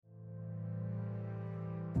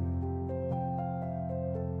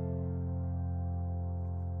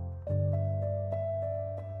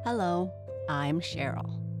Hello, I'm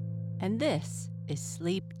Cheryl, and this is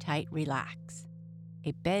Sleep Tight Relax,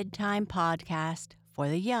 a bedtime podcast for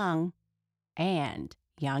the young and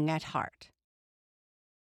young at heart.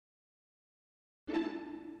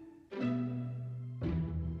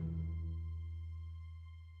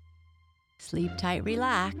 Sleep Tight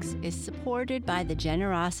Relax is supported by the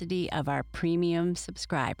generosity of our premium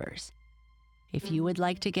subscribers. If you would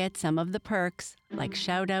like to get some of the perks like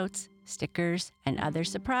shoutouts, stickers, and other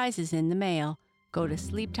surprises in the mail, go to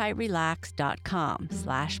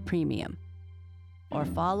sleeptightrelax.com/premium or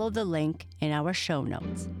follow the link in our show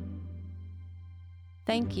notes.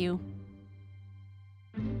 Thank you.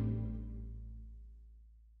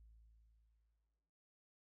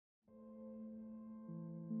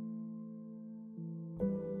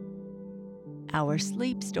 Our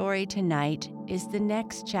sleep story tonight is the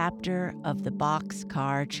next chapter of The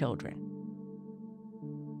Boxcar Children.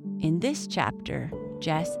 In this chapter,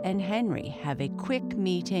 Jess and Henry have a quick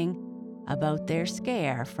meeting about their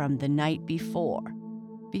scare from the night before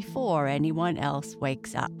anyone else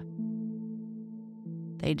wakes up.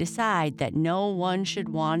 They decide that no one should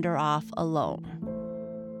wander off alone.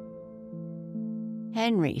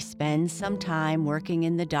 Henry spends some time working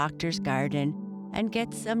in the doctor's garden and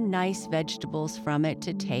gets some nice vegetables from it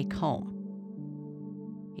to take home.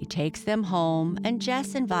 He takes them home, and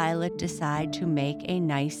Jess and Violet decide to make a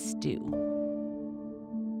nice stew.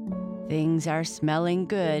 Things are smelling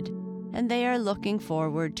good, and they are looking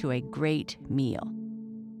forward to a great meal.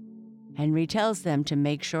 Henry tells them to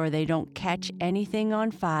make sure they don't catch anything on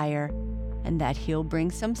fire and that he'll bring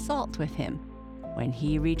some salt with him when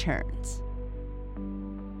he returns.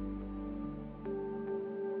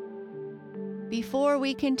 Before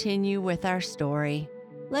we continue with our story,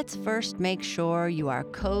 let's first make sure you are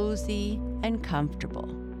cozy and comfortable.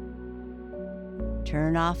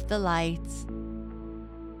 Turn off the lights,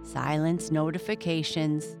 silence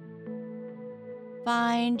notifications.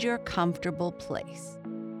 Find your comfortable place,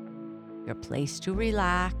 your place to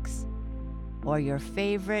relax, or your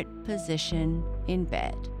favorite position in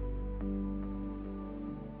bed.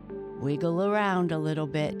 Wiggle around a little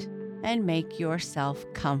bit and make yourself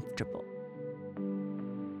comfortable.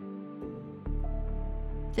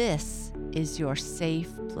 This is your safe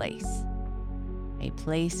place, a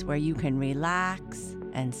place where you can relax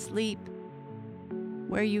and sleep,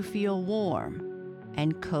 where you feel warm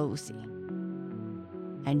and cozy.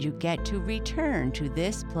 And you get to return to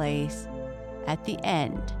this place at the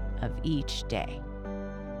end of each day.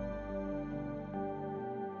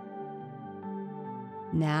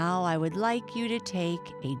 Now I would like you to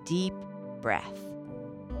take a deep breath,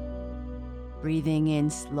 breathing in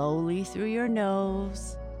slowly through your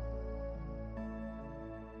nose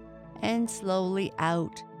and slowly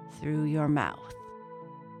out through your mouth.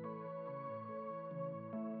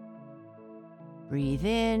 Breathe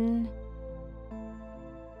in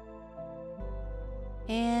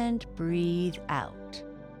and breathe out.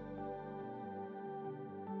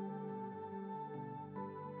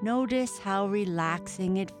 Notice how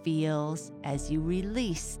relaxing it feels as you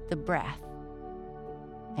release the breath,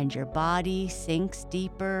 and your body sinks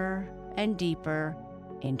deeper and deeper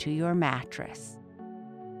into your mattress.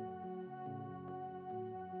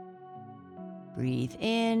 Breathe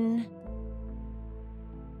in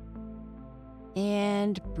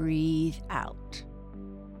and breathe out.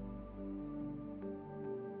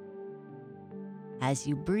 As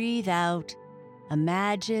you breathe out,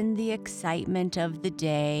 imagine the excitement of the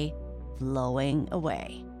day flowing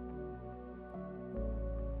away.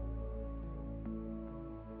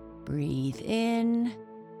 Breathe in,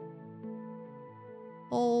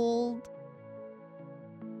 hold,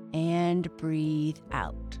 and breathe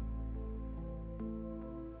out.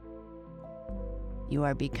 You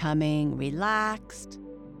are becoming relaxed,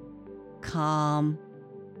 calm,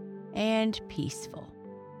 and peaceful.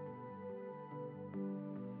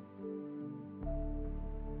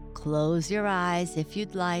 Close your eyes if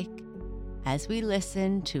you'd like as we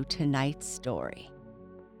listen to tonight's story.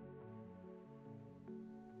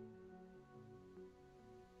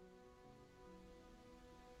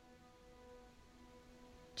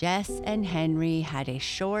 Jess and Henry had a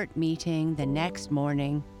short meeting the next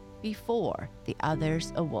morning before the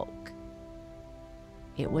others awoke.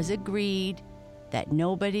 It was agreed that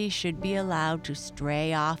nobody should be allowed to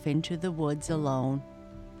stray off into the woods alone,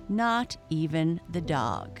 not even the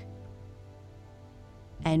dog.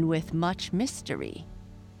 And with much mystery,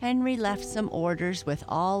 Henry left some orders with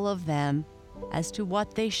all of them as to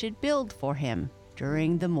what they should build for him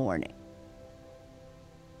during the morning.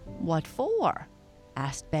 "What for?"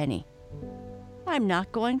 asked Benny. "I'm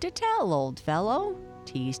not going to tell, old fellow,"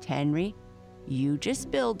 teased Henry. You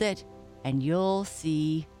just build it, and you'll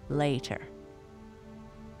see later."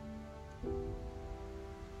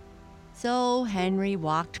 So Henry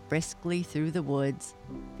walked briskly through the woods,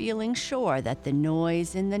 feeling sure that the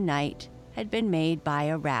noise in the night had been made by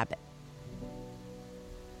a rabbit.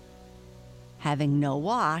 Having no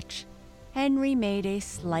watch, Henry made a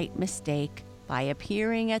slight mistake by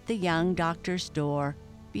appearing at the young doctor's door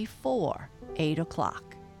before 8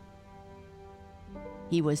 o'clock.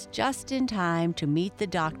 He was just in time to meet the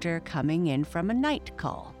doctor coming in from a night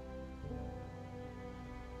call.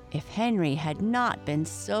 If Henry had not been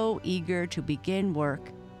so eager to begin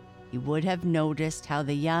work, he would have noticed how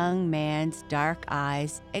the young man's dark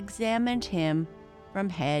eyes examined him from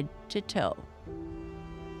head to toe,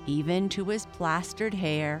 even to his plastered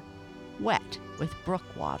hair, wet with brook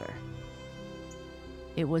water.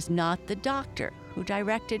 It was not the doctor who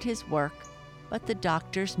directed his work, but the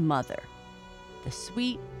doctor's mother, the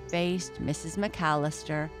sweet-faced Mrs.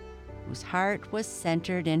 McAllister, whose heart was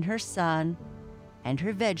centered in her son and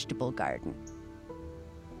her vegetable garden.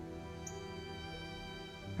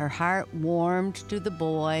 Her heart warmed to the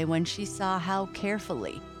boy when she saw how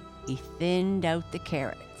carefully he thinned out the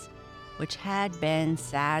carrots, which had been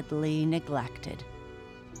sadly neglected.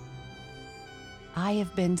 "I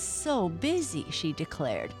have been so busy," she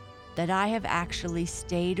declared, "that I have actually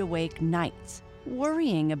stayed awake nights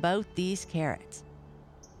worrying about these carrots.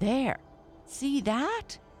 There, see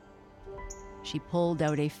that?" She pulled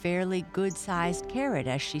out a fairly good-sized carrot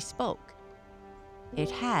as she spoke.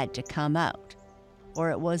 It had to come out,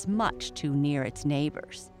 or it was much too near its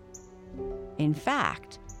neighbors. In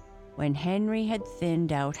fact, when Henry had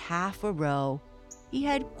thinned out half a row, he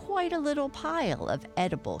had quite a little pile of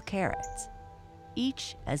edible carrots,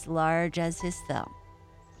 each as large as his thumb.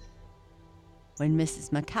 When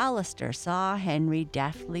Mrs. McAllister saw Henry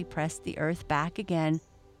deftly press the earth back again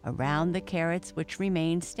around the carrots which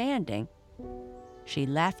remained standing, she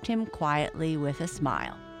left him quietly with a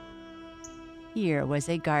smile. Here was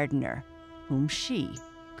a gardener whom she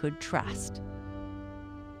could trust.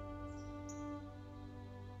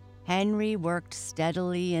 Henry worked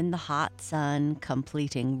steadily in the hot sun,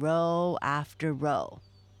 completing row after row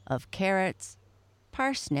of carrots,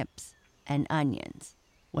 parsnips, and onions.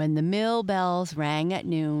 When the mill bells rang at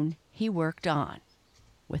noon, he worked on,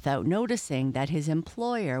 without noticing that his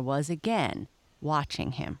employer was again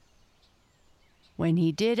watching him. When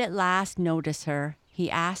he did at last notice her, he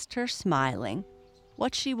asked her, smiling,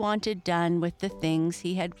 what she wanted done with the things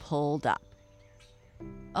he had pulled up.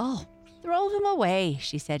 "Oh, throw them away,"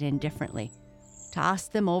 she said indifferently. "Toss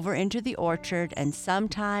them over into the orchard, and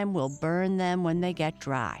sometime we'll burn them when they get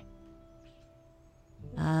dry."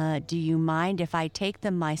 Do you mind if I take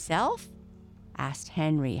them myself?" asked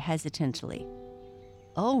Henry hesitantly.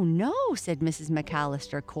 "Oh, no," said Mrs.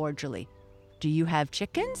 McAllister cordially. "Do you have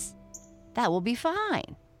chickens? That will be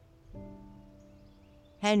fine."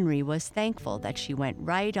 Henry was thankful that she went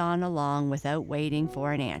right on along without waiting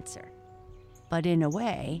for an answer. But in a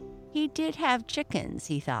way, he did have chickens,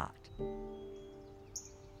 he thought.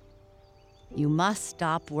 "You must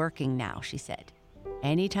stop working now," she said.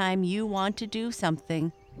 "Anytime you want to do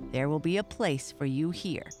something, there will be a place for you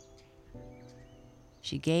here."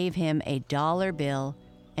 She gave him a $1 bill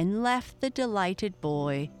and left the delighted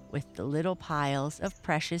boy with the little piles of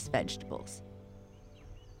precious vegetables.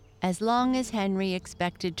 As long as Henry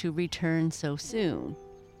expected to return so soon,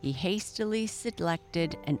 he hastily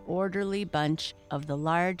selected an orderly bunch of the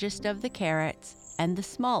largest of the carrots and the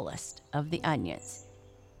smallest of the onions.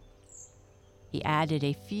 He added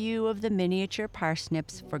a few of the miniature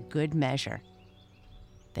parsnips for good measure.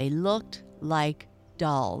 They looked like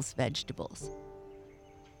doll's vegetables.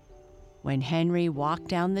 When Henry walked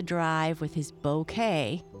down the drive with his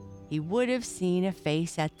bouquet, he would have seen a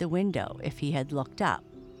face at the window if he had looked up.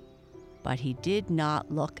 But he did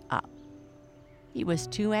not look up. He was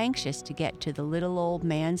too anxious to get to the little old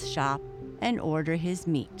man's shop and order his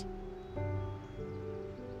meat.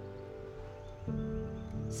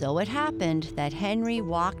 So it happened that Henry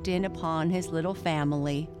walked in upon his little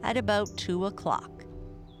family at about 2 o'clock,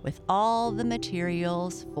 with all the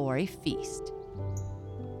materials for a feast.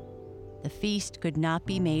 The feast could not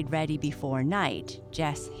be made ready before night,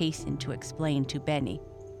 Jess hastened to explain to Benny,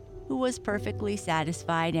 who was perfectly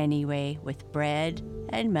satisfied anyway with bread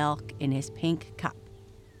and milk in his pink cup.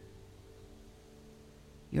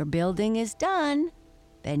 "Your building is done,"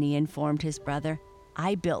 Benny informed his brother.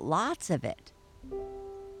 "I built lots of it."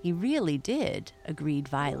 "He really did," agreed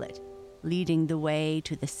Violet, leading the way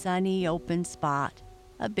to the sunny open spot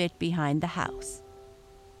a bit behind the house.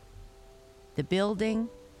 The building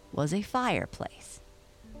was a fireplace.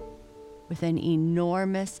 With an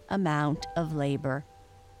enormous amount of labor,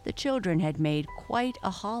 the children had made quite a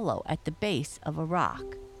hollow at the base of a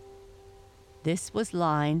rock. This was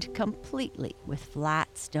lined completely with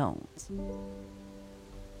flat stones.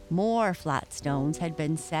 More flat stones had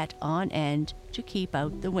been set on end to keep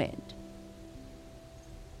out the wind.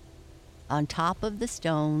 On top of the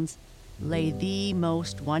stones lay the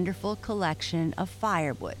most wonderful collection of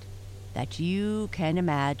firewood that you can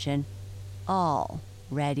imagine, all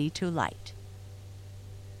ready to light.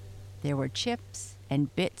 There were chips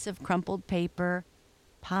and bits of crumpled paper,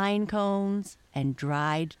 pine cones, and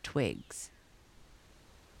dried twigs.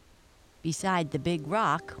 Beside the big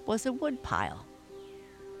rock was a woodpile.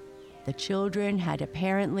 The children had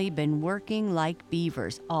apparently been working like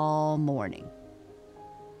beavers all morning.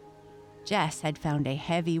 Jess had found a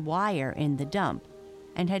heavy wire in the dump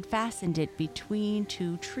and had fastened it between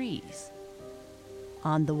two trees.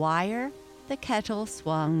 On the wire, the kettle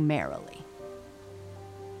swung merrily.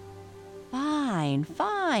 "Fine,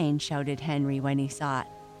 fine," shouted Henry when he saw it.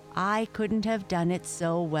 "I couldn't have done it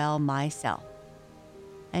so well myself."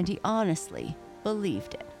 And he honestly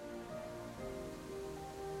believed it.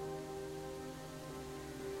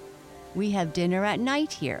 "We have dinner at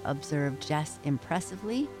night here," observed Jess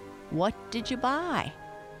impressively. "What did you buy?"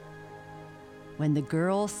 When the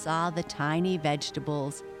girls saw the tiny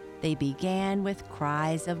vegetables, they began with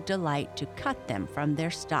cries of delight to cut them from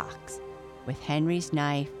their stalks with Henry's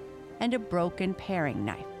knife and a broken paring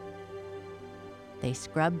knife. They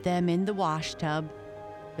scrubbed them in the wash tub,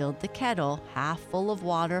 filled the kettle half full of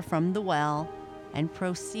water from the well, and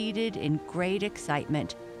proceeded in great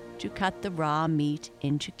excitement to cut the raw meat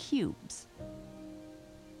into cubes.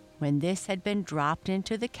 When this had been dropped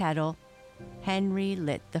into the kettle, Henry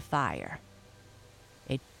lit the fire.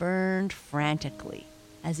 It burned frantically,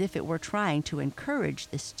 as if it were trying to encourage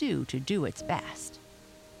the stew to do its best.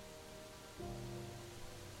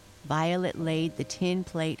 Violet laid the tin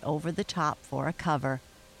plate over the top for a cover,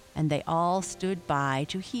 and they all stood by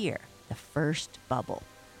to hear the first bubble.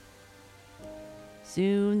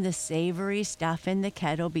 Soon the savory stuff in the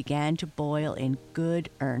kettle began to boil in good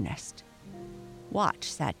earnest. Watch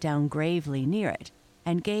sat down gravely near it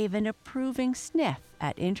and gave an approving sniff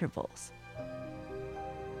at intervals.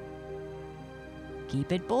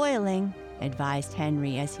 "Keep it boiling," advised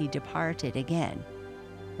Henry as he departed again.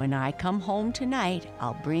 "When I come home tonight,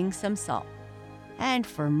 I'll bring some salt. And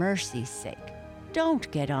for mercy's sake, don't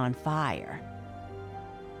get on fire."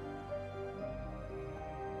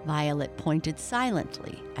 Violet pointed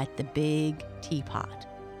silently at the big teapot.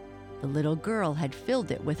 The little girl had filled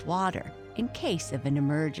it with water in case of an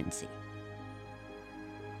emergency.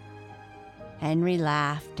 Henry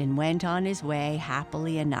laughed and went on his way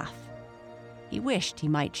happily enough. He wished he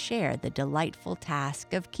might share the delightful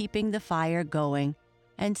task of keeping the fire going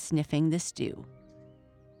and sniffing the stew.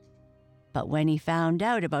 But when he found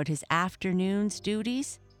out about his afternoon's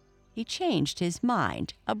duties, he changed his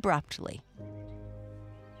mind abruptly.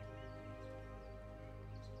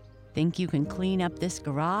 "Think you can clean up this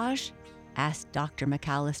garage?" asked Dr.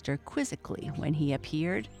 McAllister quizzically when he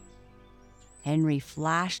appeared. Henry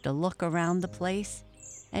flashed a look around the place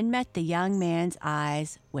and met the young man's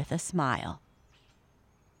eyes with a smile.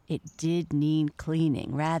 It did need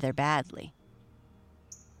cleaning rather badly.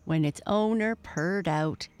 When its owner purred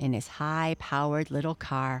out in his high-powered little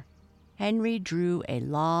car, Henry drew a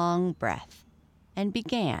long breath and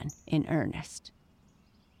began in earnest.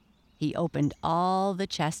 He opened all the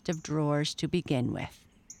chest of drawers to begin with.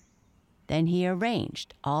 Then he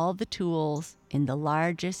arranged all the tools in the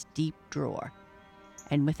largest deep drawer,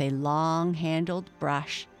 and with a long-handled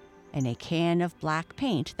brush and a can of black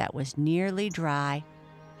paint that was nearly dry,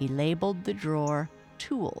 he labeled the drawer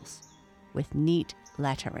 "Tools" with neat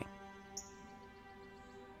lettering.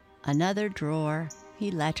 Another drawer he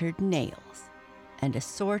lettered "Nails" and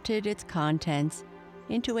assorted its contents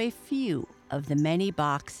into a few of the many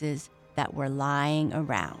boxes that were lying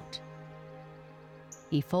around.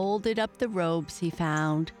 He folded up the robes he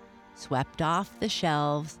found, swept off the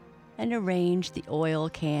shelves, and arranged the oil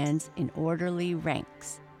cans in orderly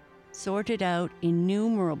ranks, sorted out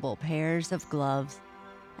innumerable pairs of gloves,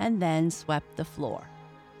 and then swept the floor.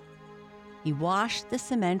 He washed the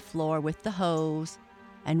cement floor with the hose,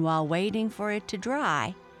 and while waiting for it to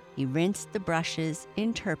dry, he rinsed the brushes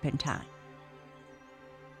in turpentine.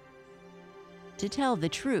 To tell the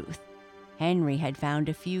truth, Henry had found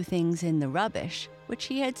a few things in the rubbish which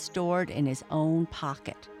he had stored in his own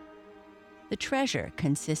pocket. The treasure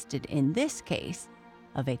consisted in this case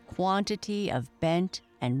of a quantity of bent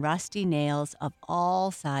and rusty nails of all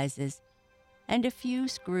sizes and a few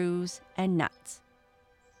screws and nuts.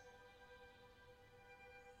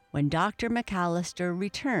 When Dr. McAllister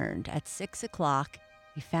returned at 6 o'clock,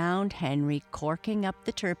 he found Henry corking up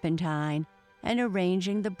the turpentine and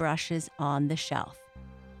arranging the brushes on the shelf.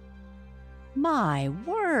 "My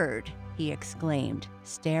word!" he exclaimed,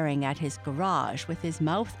 staring at his garage with his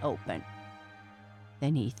mouth open.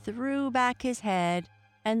 Then he threw back his head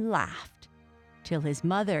and laughed, till his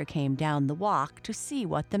mother came down the walk to see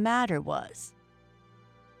what the matter was.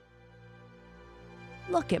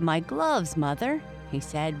 "Look at my gloves, Mother," he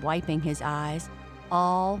said, wiping his eyes,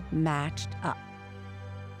 "all matched up.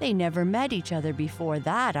 They never met each other before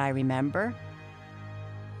that, I remember."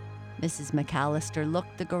 Mrs. McAllister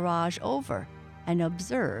looked the garage over and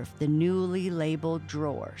observed the newly labeled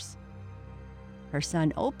drawers. Her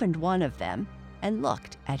son opened one of them and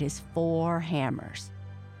looked at his 4 hammers.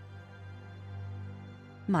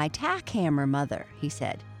 "My tack hammer, Mother," he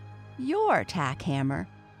said. "Your tack hammer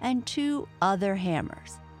and 2 other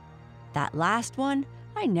hammers. That last one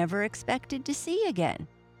I never expected to see again.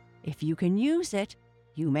 If you can use it,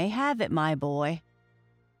 you may have it, my boy."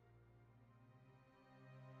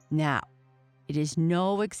 Now, it is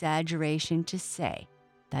no exaggeration to say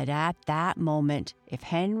that at that moment, if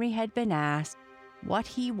Henry had been asked what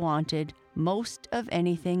he wanted most of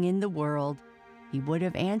anything in the world, he would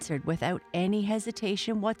have answered without any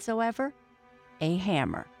hesitation whatsoever, a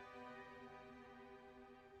hammer.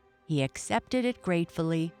 He accepted it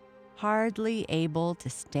gratefully, hardly able to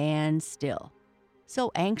stand still.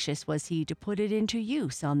 So anxious was he to put it into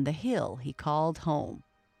use on the hill he called home.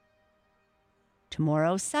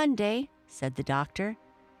 "Tomorrow's Sunday," said the doctor.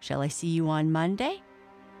 "Shall I see you on Monday?"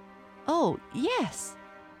 "Oh, yes,"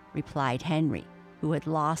 replied Henry, who had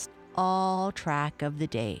lost all track of the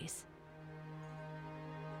days.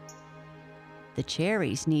 "The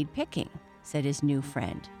cherries need picking," said his new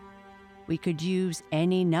friend. "We could use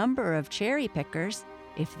any number of cherry pickers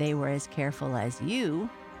if they were as careful as you."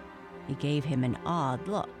 He gave him an odd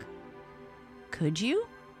look. "Could you?"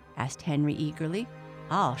 asked Henry eagerly.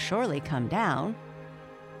 "I'll surely come down."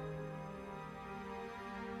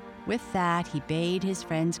 With that, he bade his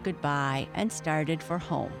friends goodbye and started for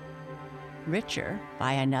home. Richer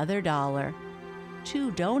by another $1,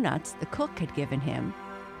 2 doughnuts the cook had given him,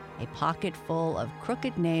 a pocket full of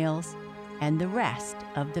crooked nails, and the rest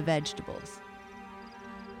of the vegetables.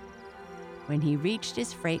 When he reached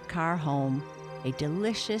his freight car home, a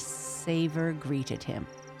delicious savor greeted him.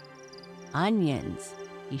 "Onions!"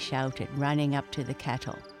 he shouted, running up to the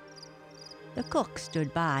kettle. The cook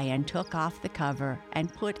stood by and took off the cover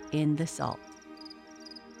and put in the salt.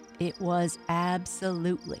 It was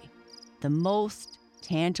absolutely the most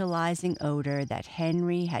tantalizing odor that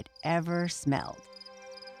Henry had ever smelled.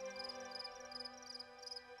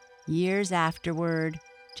 Years afterward,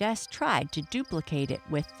 Jess tried to duplicate it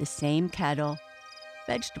with the same kettle,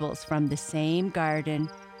 vegetables from the same garden,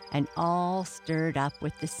 and all stirred up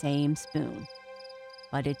with the same spoon.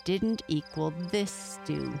 But it didn't equal this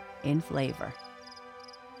stew in flavor.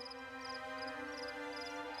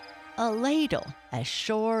 "A ladle, as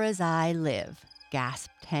sure as I live,"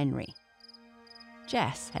 gasped Henry.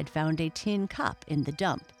 Jess had found a tin cup in the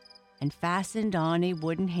dump and fastened on a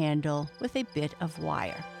wooden handle with a bit of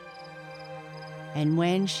wire. And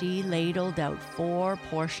when she ladled out 4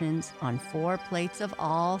 portions on 4 plates of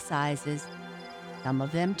all sizes, some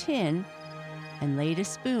of them tin, and laid a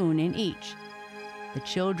spoon in each, the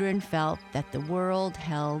children felt that the world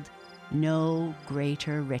held no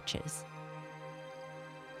greater riches.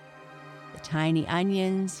 The tiny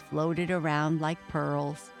onions floated around like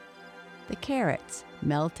pearls, the carrots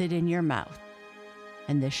melted in your mouth,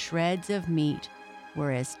 and the shreds of meat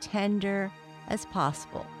were as tender as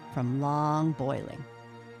possible from long boiling.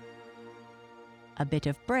 A bit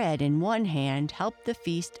of bread in one hand helped the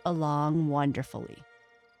feast along wonderfully.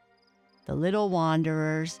 The little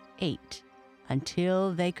wanderers ate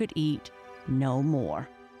until they could eat no more.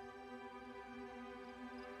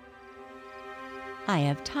 "I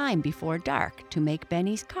have time before dark to make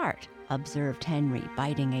Benny's cart," observed Henry,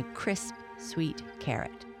 biting a crisp, sweet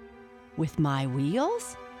carrot. "With my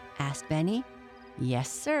wheels?" asked Benny. "Yes,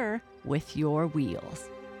 sir, with your wheels,"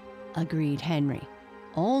 agreed Henry.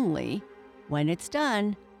 "Only, when it's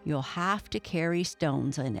done, you'll have to carry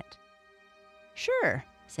stones in it." "Sure,"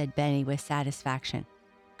 said Benny with satisfaction.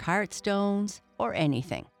 "Cart stones or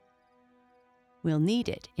anything." "We'll need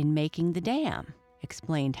it in making the dam,"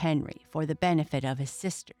 explained Henry for the benefit of his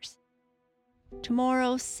sisters.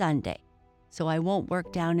 "Tomorrow's Sunday, so I won't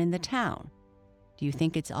work down in the town. Do you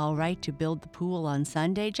think it's all right to build the pool on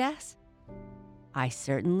Sunday, Jess?" "I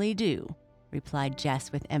certainly do," replied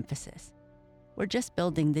Jess with emphasis. "We're just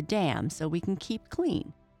building the dam so we can keep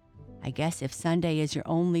clean. I guess if Sunday is your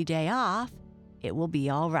only day off, It will be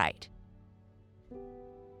all right."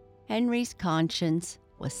 Henry's conscience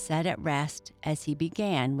was set at rest as he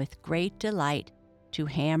began with great delight to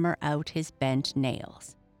hammer out his bent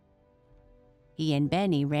nails. He and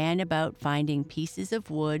Benny ran about finding pieces of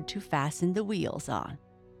wood to fasten the wheels on.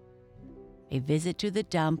 A visit to the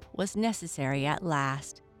dump was necessary at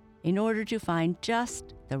last in order to find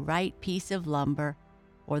just the right piece of lumber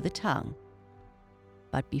or the tongue.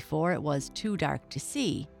 But before it was too dark to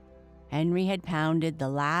see, Henry had pounded the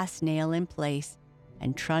last nail in place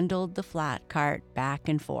and trundled the flat cart back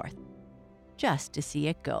and forth, just to see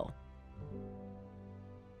it go.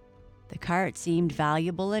 The cart seemed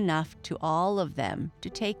valuable enough to all of them to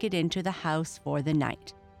take it into the house for the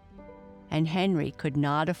night, and Henry could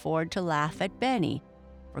not afford to laugh at Benny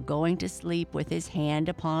for going to sleep with his hand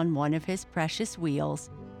upon one of his precious wheels,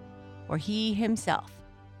 for he himself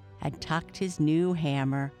had tucked his new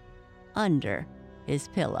hammer under his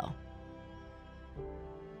pillow.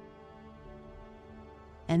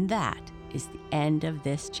 And that is the end of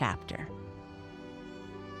this chapter.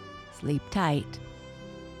 Sleep tight.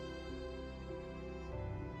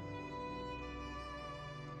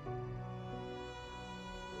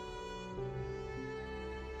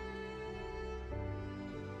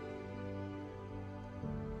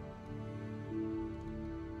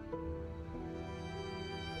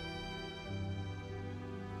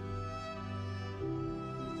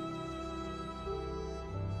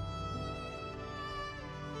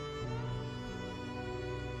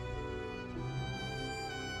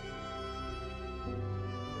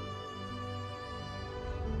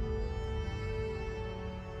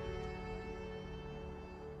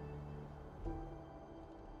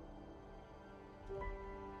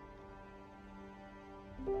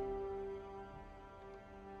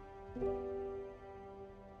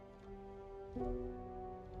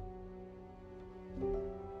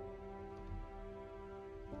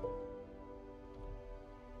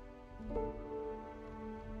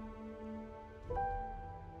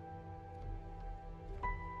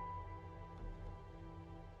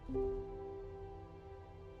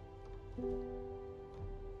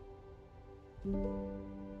 Thank you.